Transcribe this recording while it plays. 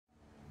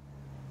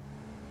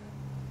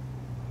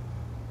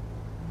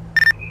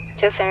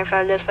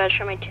275 dispatch,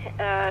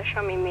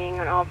 show me meeting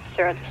an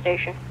officer at the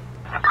station.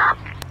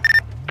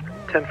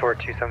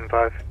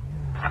 10-4-275.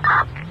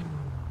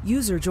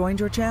 User joined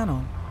your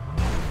channel.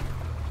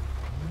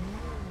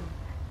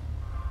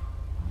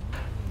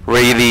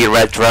 Really,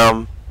 Red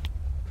Drum?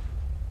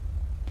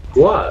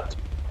 What?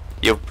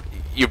 You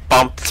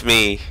bumped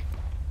me.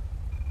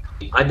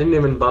 I didn't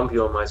even bump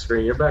you on my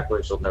screen. Your back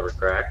windshield never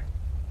cracked.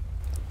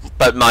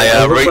 But my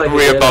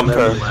rear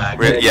bumper,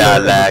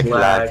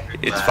 lag.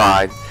 It's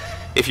fine.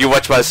 If you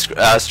watch my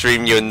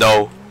stream, you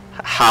know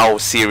how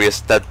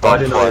serious that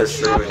bump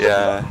was.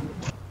 Yeah.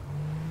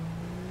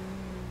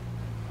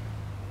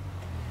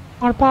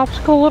 Want a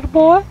popsicle, little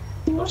boy?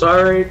 I'm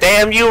sorry.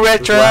 Damn you,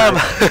 Red Drum!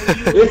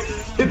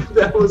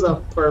 That was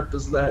on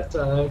purpose that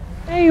time.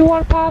 Hey, you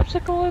want a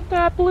popsicle in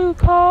that blue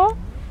car?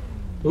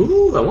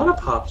 Ooh, I want a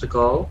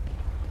popsicle.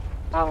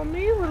 Follow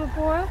me, little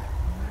boy.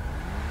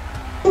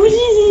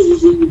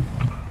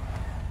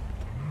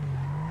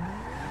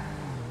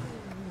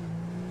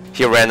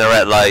 He ran a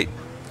red light.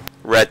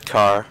 Red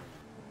car.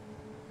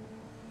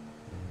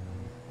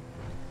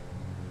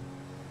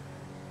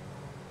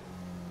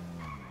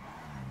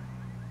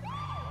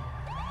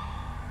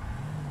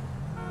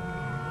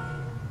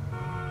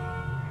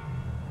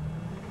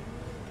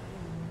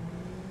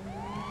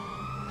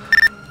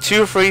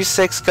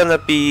 $236 gonna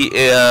be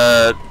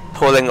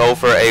pulling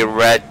over a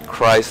red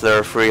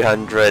Chrysler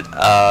 300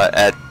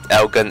 at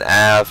Elgin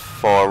Ave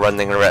for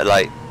running a red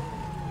light.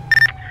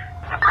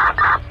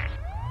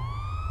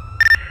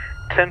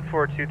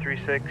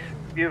 10-4-236.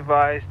 Be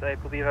advised, I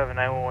believe I have a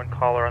 911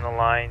 caller on the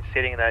line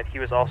stating that he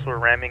was also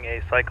ramming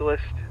a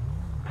cyclist.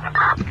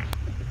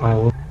 I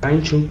will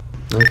find you.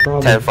 No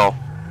problem. 10-4.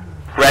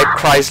 Red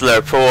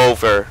Chrysler, pull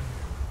over.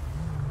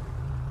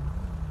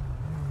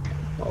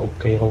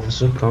 Okay,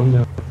 officer, calm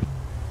down.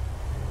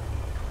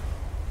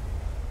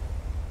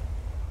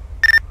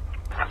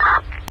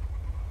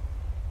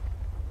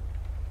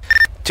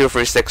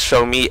 $236,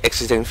 show me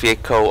exiting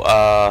vehicle,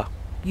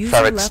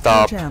 traffic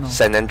stop,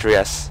 San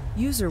Andreas.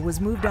 User was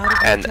moved out of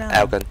and channel.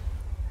 Elgin.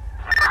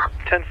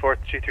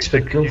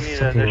 10-4-236, do you need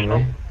an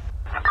additional?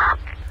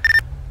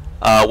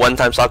 One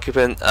times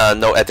occupant,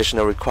 no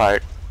additional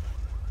required.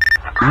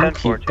 You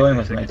keep going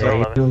with my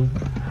day.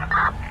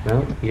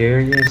 No, here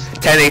he is.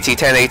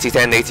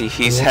 1080,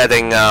 he's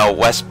heading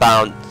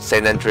westbound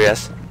San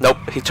Andreas. Nope,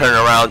 he turned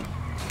around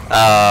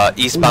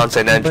eastbound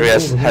San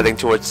Andreas, heading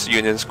towards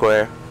Union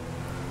Square.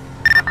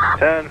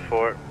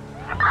 10-4.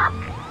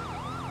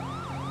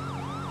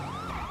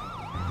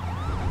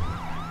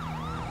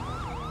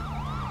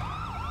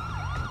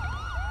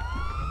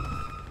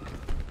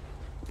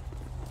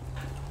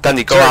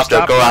 Gunny, go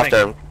after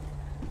him.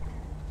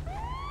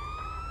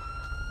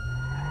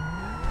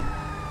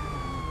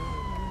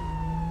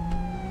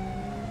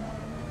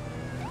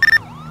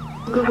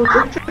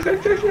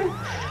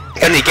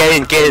 Gunny,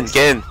 get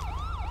in.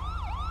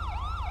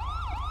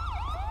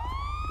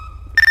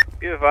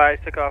 Be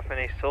advised, took off in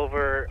a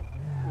silver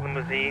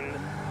limousine,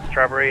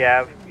 Strawberry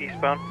Ave,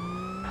 eastbound.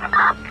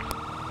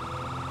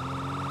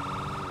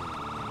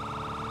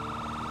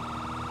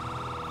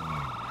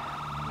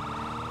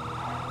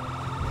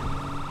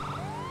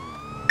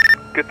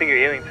 Good thing your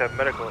aliens have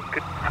medical.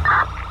 Good.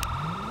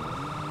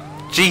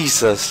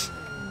 Jesus.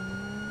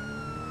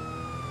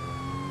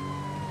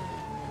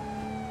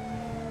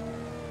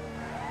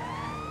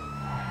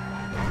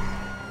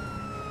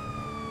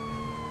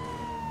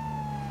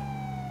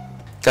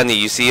 Gunny,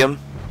 you see him?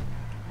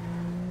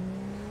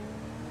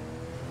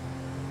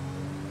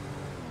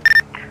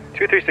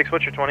 236,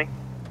 what's your 20?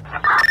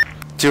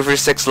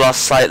 236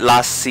 lost sight,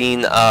 last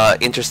seen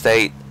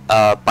interstate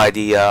by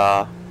the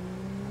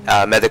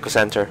medical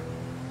center.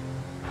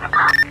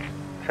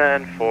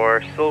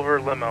 10-4, silver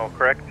limo,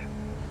 correct?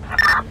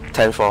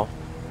 10-4.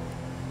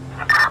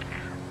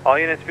 All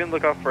units be on the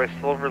lookout for a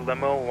silver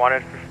limo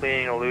wanted for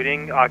fleeing and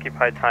eluding,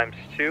 occupied times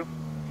 2.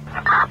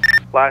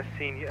 Last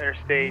seen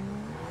Interstate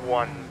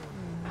 1.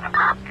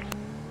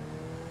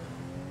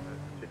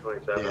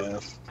 227. Yeah.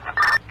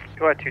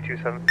 Go ahead,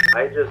 227. I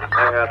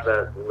have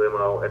that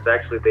limo. It's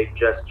actually, they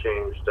just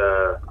changed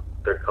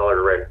their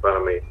color right in front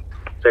of me.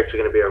 It's actually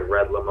going to be a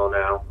red limo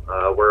now.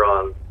 We're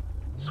on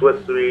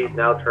Swiss Street,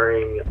 now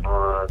turning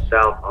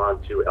south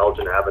onto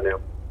Elgin Avenue.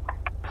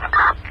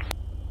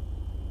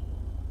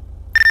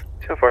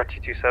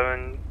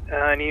 24227.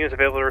 Any units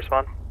available to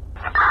respond?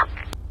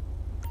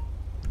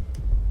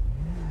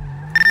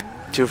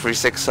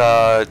 236,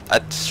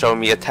 show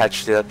me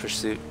attached to that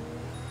pursuit.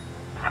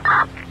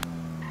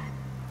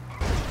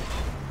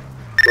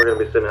 We're going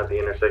to be sitting at the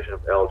intersection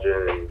of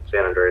Elgin and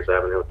San Andreas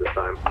Avenue at this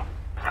time.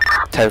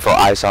 10-4,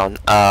 eyes on.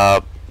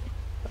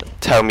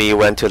 Tell me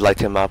when to light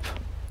him up.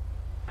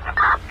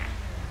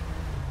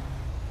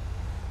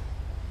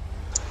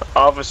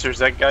 Officers,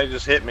 that guy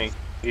just hit me.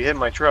 He hit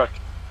my truck.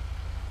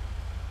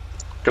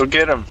 Go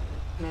get him.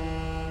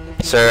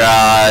 Sir,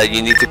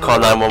 you need to call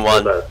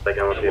 911.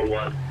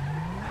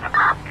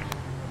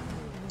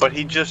 But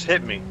he just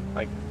hit me.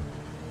 Like,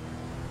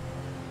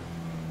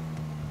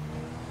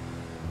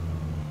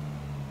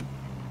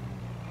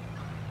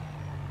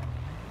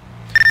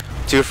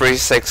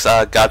 236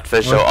 got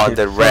visual on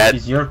the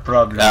red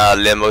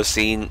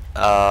limousine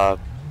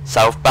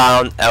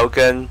southbound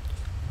Elgin,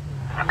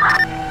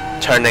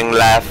 turning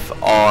left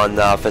on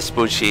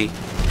Vespucci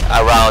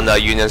around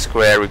Union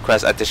Square.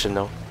 Request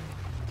additional.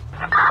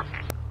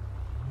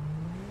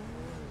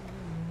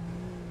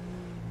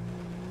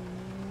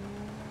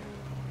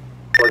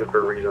 Looking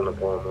for a reason to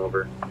pull him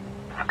over.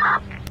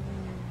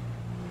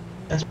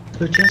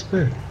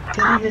 Jasper,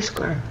 get in this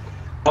square.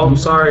 Oh, I'm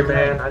sorry,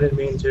 man. I didn't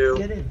mean to.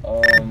 Get in.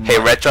 Hey,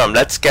 Retrum,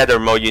 let's gather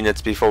more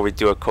units before we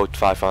do a code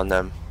 5 on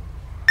them.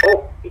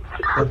 Oh, he's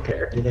just up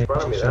there in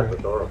front of me. That's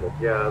adorable.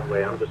 Yeah,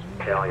 wait, I'm just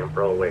telling him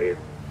for a wave.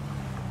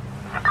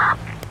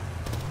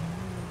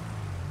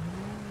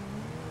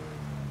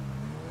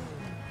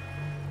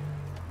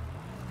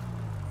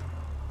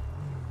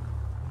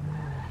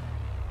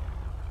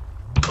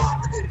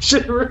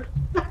 Shiver.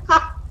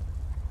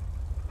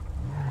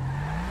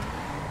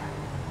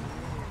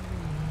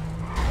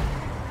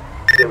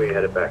 Then we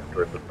headed back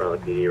towards the front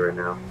of the PD right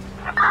now.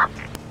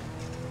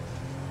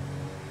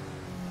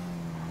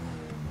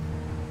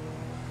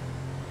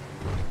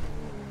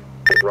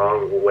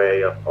 Wrong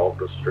way up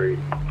Alta Street.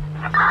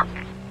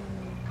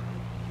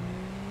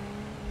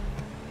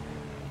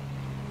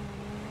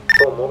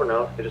 Pull them over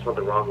now. They just went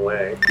the wrong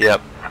way.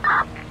 Yep.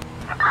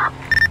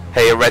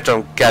 Hey,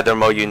 Retrum, gather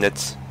more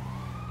units.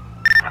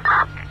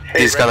 Hey,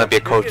 This is gonna be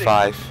a code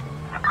 5.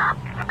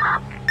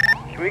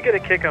 Can we get a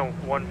kick on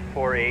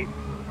 148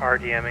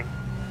 RDMing?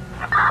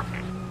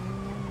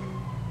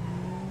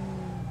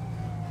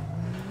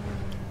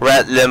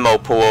 Red limo,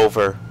 pull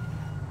over.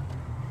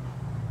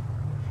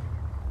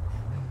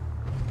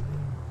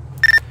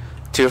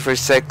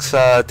 236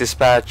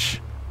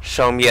 dispatch.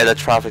 Show me at a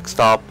traffic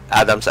stop,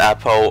 Adams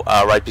Apple,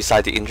 right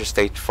beside the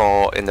Interstate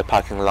 4 in the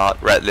parking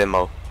lot. Red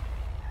limo.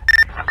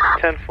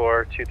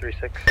 10-4,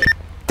 236.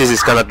 This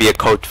is gonna be a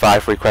code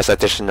 5. Request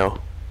additional.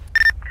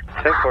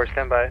 10-4,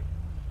 stand by.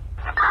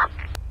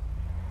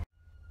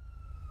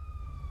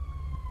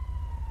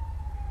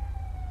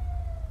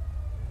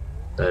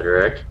 Is that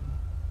direct?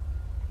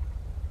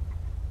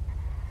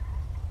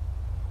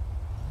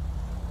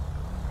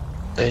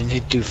 I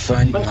need to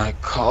find my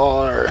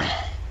car.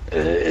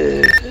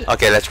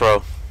 Okay, let's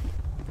roll.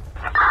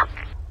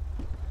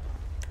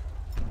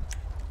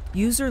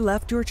 User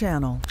left your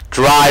channel.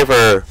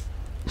 Driver,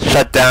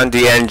 shut down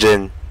the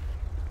engine.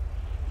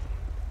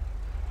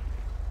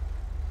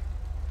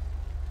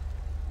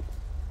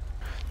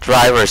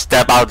 Driver,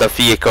 step out of the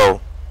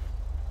vehicle.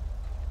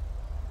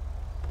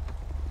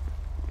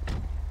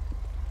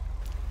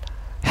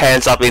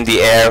 Hands up in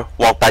the air,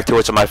 walk back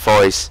towards my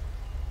voice.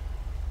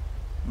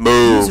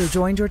 Move. User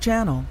joined your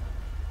channel.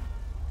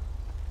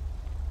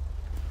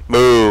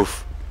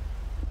 Move.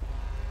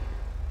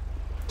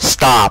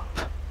 Stop.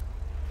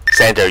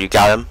 Sander, you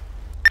got him?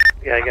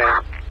 Yeah, I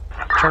got him.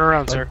 Turn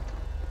around, sir.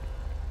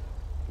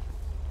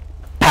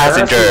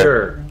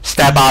 Passenger,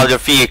 step out of the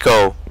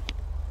vehicle.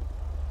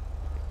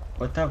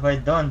 What have I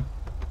done?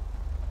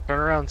 Turn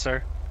around,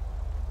 sir.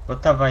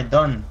 What have I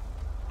done?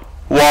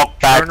 Walk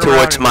back Turn around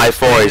towards and my we'll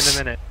stand voice.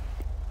 in a minute.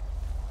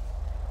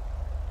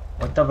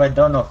 What have I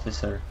done,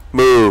 officer?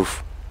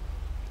 Move.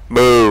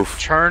 Move.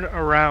 Turn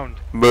around.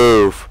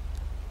 Move.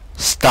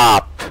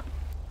 Stop.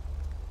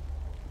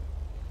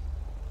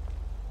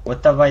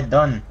 What have I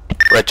done?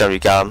 Red John, you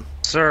got him?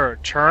 Sir,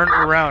 turn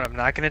around. I'm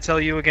not going to tell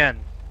you again.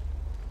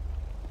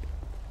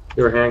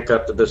 You're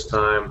handcuffed at this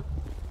time.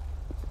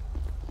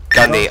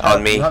 Gunny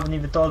on me. You haven't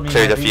even told me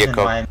Clear the the reason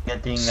vehicle. why I'm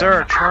getting...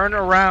 Sir, turn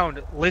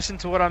around. Listen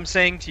to what I'm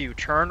saying to you.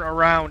 Turn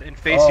around and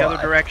face the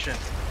other direction.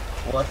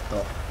 What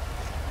the...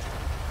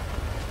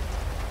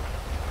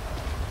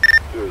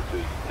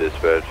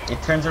 Dispatch.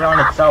 It turns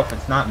around itself,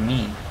 it's not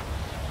me.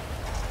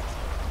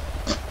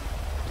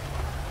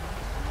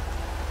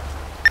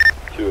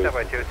 Stand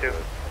by 202.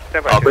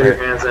 Stand by Okay. Put 202. your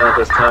hands down at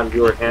this time.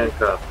 You are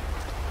handcuffed.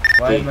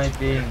 Why am I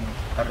being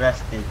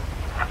arrested?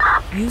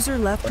 User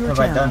left What your have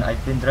I done? channel.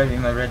 I've been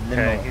driving my red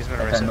limo Okay, he's been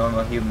like a arrested.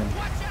 normal human.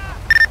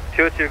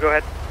 202, go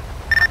ahead.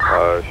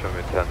 Show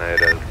me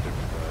 10-8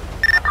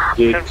 as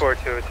Geek,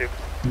 10-4, 202.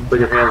 put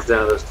your hands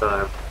down this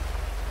time.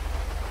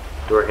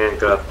 You are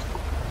handcuffed.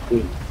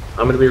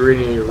 I'm going to be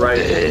reading your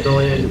rights. You know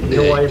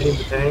why you're being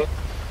detained?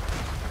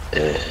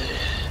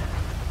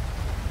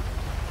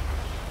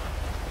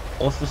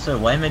 Officer,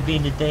 why am I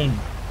being detained?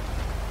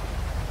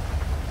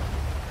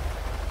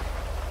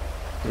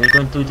 You're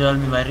going to tell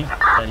me my reasons,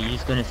 or you're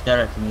just going to stare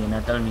at me and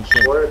not tell me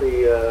shit? What are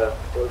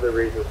the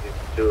reasons these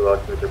two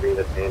occupants are being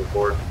detained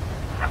for?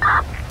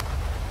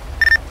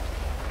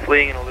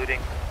 Fleeing and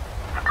eluding.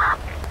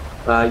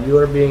 You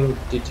are being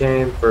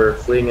detained for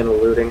fleeing and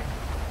eluding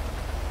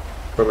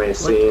from a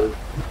scene.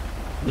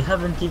 We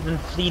haven't even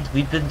fled,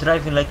 we've been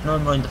driving like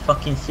normal in the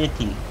fucking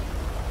city.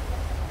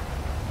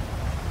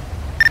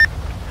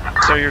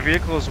 So your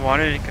vehicle is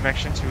wanted in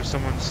connection to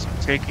someone's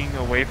taking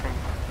away from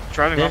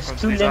driving off There's from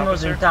two police limos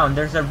officer? in town,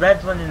 there's a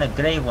red one and a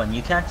grey one.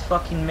 You can't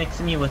fucking mix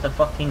me with a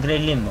fucking grey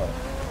limo.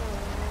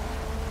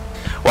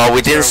 Well,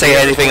 we didn't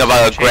say anything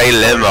about a grey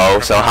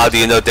limo, so how do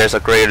you know there's a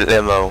grey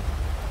limo?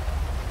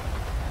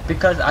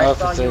 Because I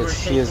saw you were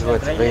Officers, he taking is a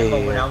with gray me.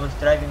 limo when I was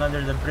driving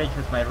under the bridge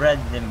with my red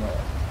limo.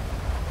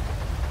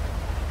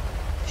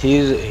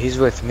 He's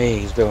with me.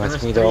 He's been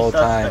with me the whole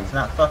time.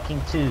 Not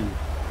fucking 2.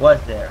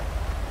 Was there?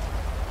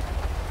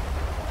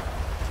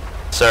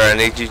 Sir, I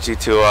need you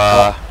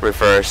to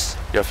reverse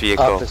your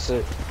vehicle.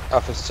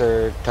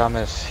 Officer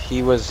Thomas,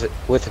 he was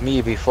with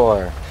me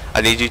before.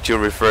 I need you to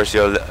reverse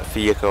your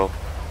vehicle.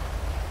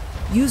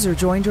 User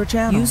joined your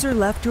channel. User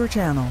left your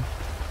channel.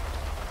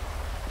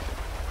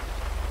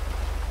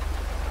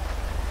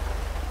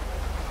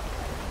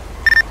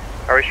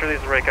 Are we sure these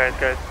are the right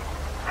guys?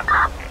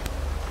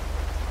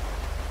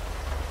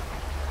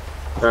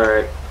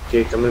 Alright,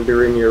 Jake, I'm going to be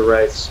reading your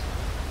rights.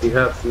 You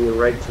have the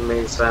right to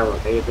remain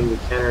silent. Anything you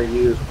can or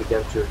use will be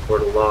against your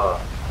court of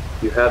law.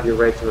 You have your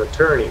right to an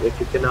attorney. If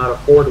you cannot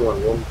afford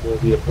one will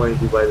be appointed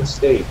to you by the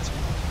state.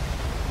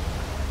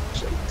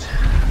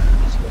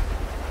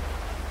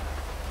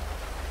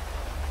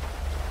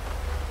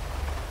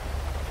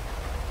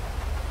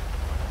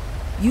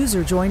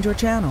 User joined your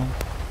channel.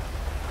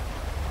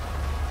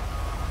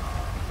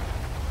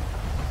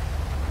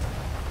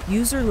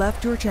 User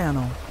left your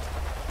channel.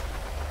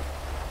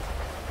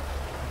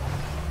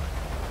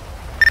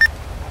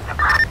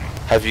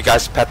 Have you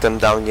guys pat them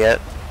down yet?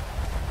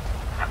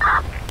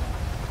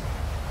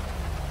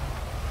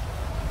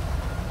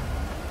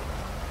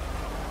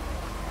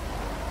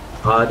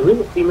 Do we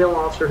have a female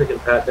officer that can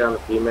pat down a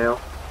female?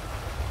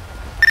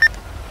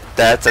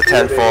 That's a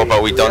 10-4,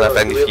 but we don't have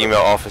any female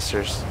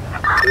officers.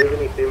 Do we have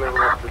any female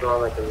officers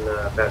on that can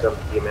pat down a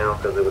female?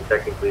 Because it would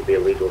technically be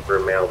illegal for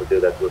a male to do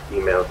that to a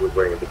female who's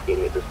wearing a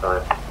bikini at this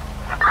time.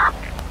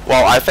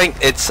 Well, I think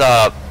it's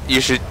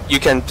you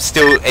can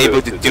still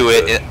able to do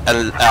it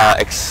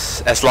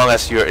as long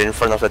as you're in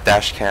front of the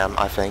dash cam,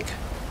 I think.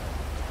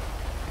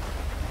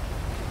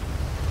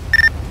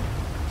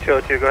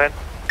 202, go ahead.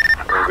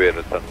 We'll be at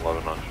a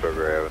 1011 on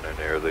Strawberry Avenue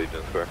near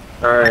Legion Square.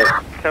 Alright.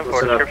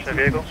 10-4, description of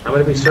vehicle. I'm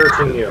going to be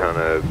searching you.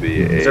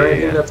 Is there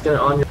anything that's going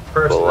to on your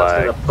person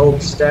that's going to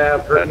poke,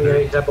 stab, hurt me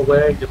any type of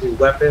way? Give me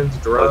weapons,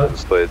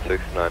 drugs? Plate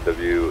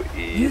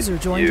 69WE. User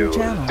joined your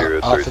channel.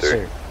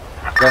 Officer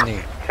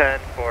Gunny.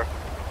 10-4.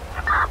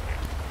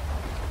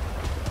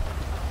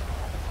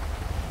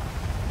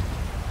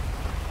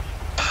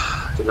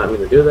 Did not mean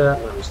to do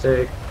that. My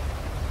mistake.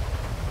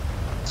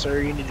 Sir,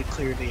 you need to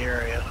clear the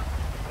area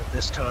at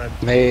this time.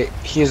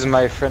 He is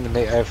my friend.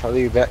 May I follow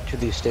you back to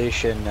the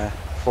station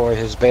for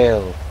his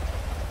bail?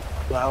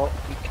 Well,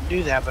 you can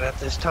do that, but at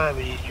this time,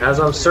 you need you As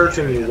I'm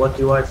searching you, what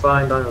do I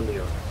find on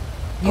you?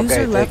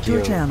 User left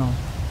your channel.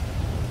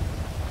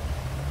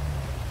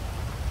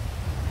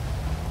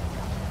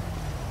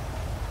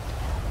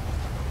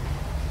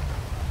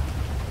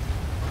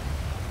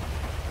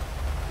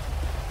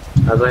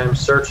 As I am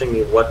searching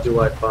you, what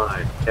do I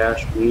find?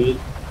 Cash, weed?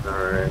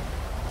 Alright.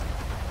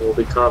 Will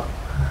be comp.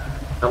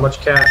 How much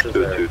cash is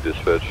there? 202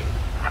 dispatch.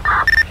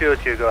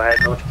 202, go ahead.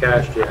 How much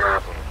cash do you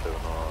have?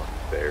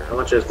 How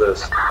much is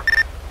this?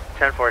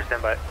 10-4,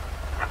 stand by.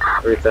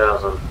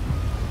 3,000.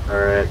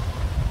 Alright.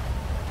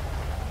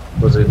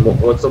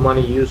 What's the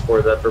money used for?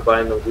 Is that for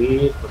buying the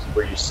weed?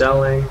 Were you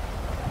selling?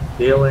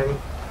 Dealing?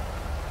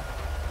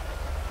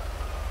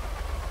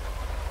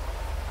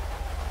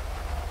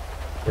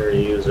 You're a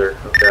user,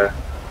 okay.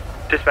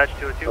 Dispatch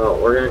 202.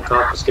 Oh, we're gonna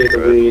confiscate the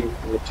weed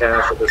and the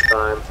cash at this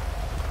time.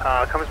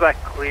 Comes back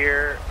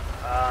clear.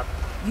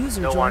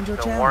 User no joined your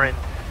no channel. warrant.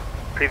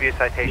 Previous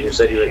citation. You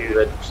said you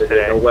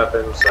had no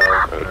weapons, so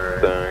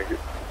alright.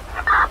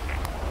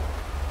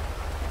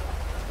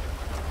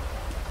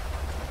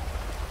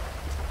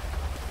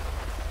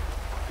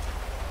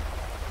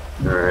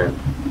 Alright.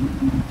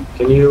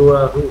 Can you,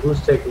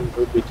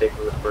 who'd be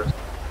taking this first?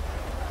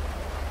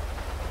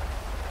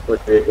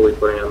 What vehicle are we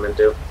putting him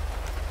into?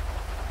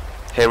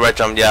 Hey, Red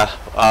Jump, yeah.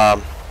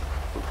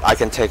 I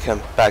can take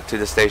him back to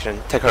the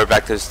station. Take her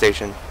back to the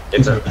station.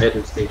 It's a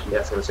station. Yeah,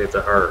 I was gonna say it's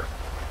a her.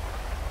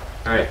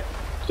 Alright.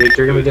 Jake,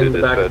 you're gonna be getting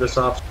the back of this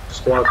off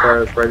squad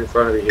car that's right in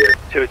front of you here.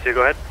 202,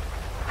 go ahead.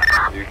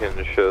 You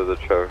can show the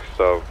traffic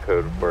stop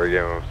code for a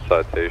game of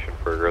citation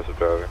for aggressive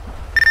driving.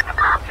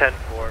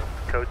 10-4,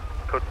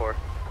 code 4.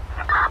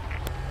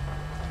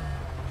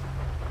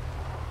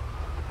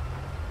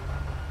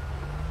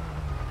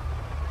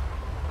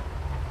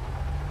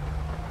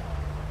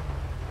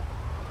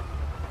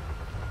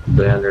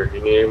 Xander, do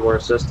you need any more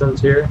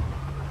assistance here?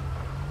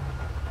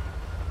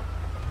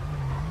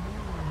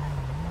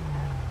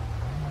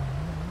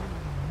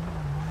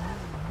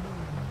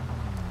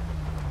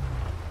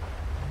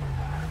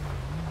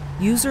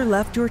 User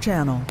left your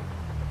channel.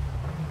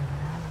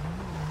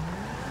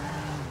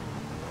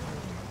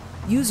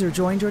 User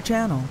joined your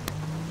channel.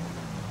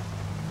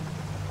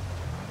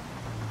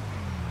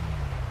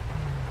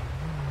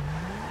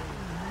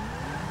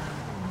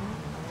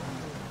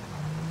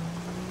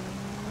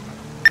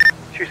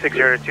 Two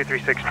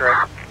 236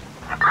 direct.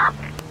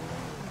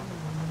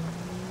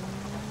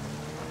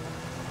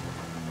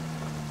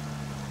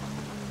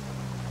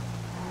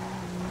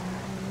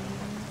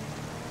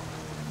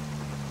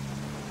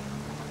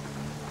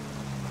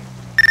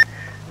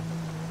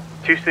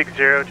 260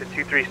 to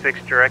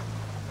 236 direct.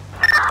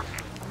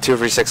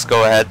 236,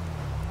 go ahead.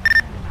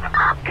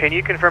 Can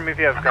you confirm if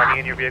you have Gunny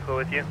in your vehicle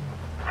with you?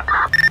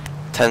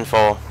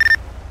 10-4.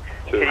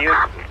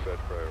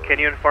 Can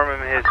you inform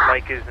him his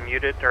mic is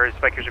muted, or his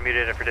speakers are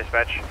muted for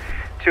dispatch?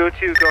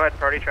 202, go ahead,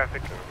 party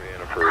traffic.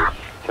 Being approved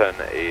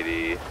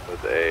 1080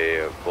 with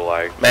a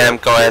black. Ma'am,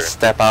 go ahead,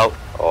 step out.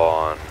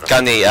 On.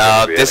 Gunny,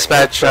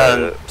 dispatch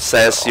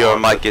says your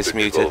mic is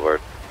muted.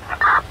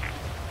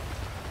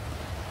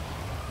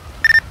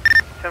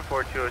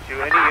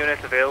 10-4-202, any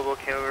units available,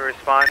 can we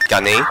respond?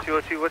 Gunny?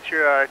 202, what's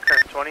your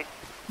current 20?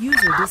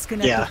 User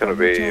disconnected. Yeah. From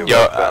your channel.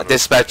 Your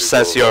dispatch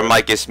says your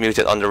mic is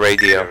muted on the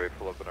radio.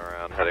 Flipping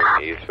around, heading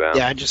eastbound.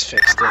 Yeah, I just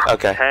fixed it.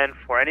 Okay.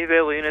 10-4, any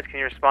available units, can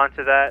you respond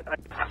to that?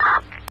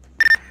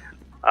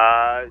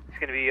 It's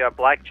going to be a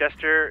black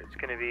Jester, it's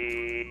going to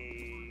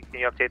be, can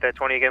you update that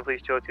 20 again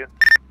please, 202?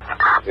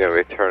 It's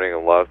going to be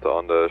turning left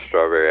onto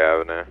Strawberry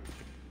Avenue,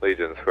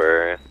 Legion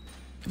Square area.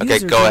 Okay,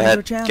 User go joined ahead,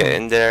 your channel. get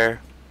in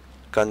there.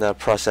 Gonna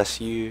process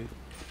you.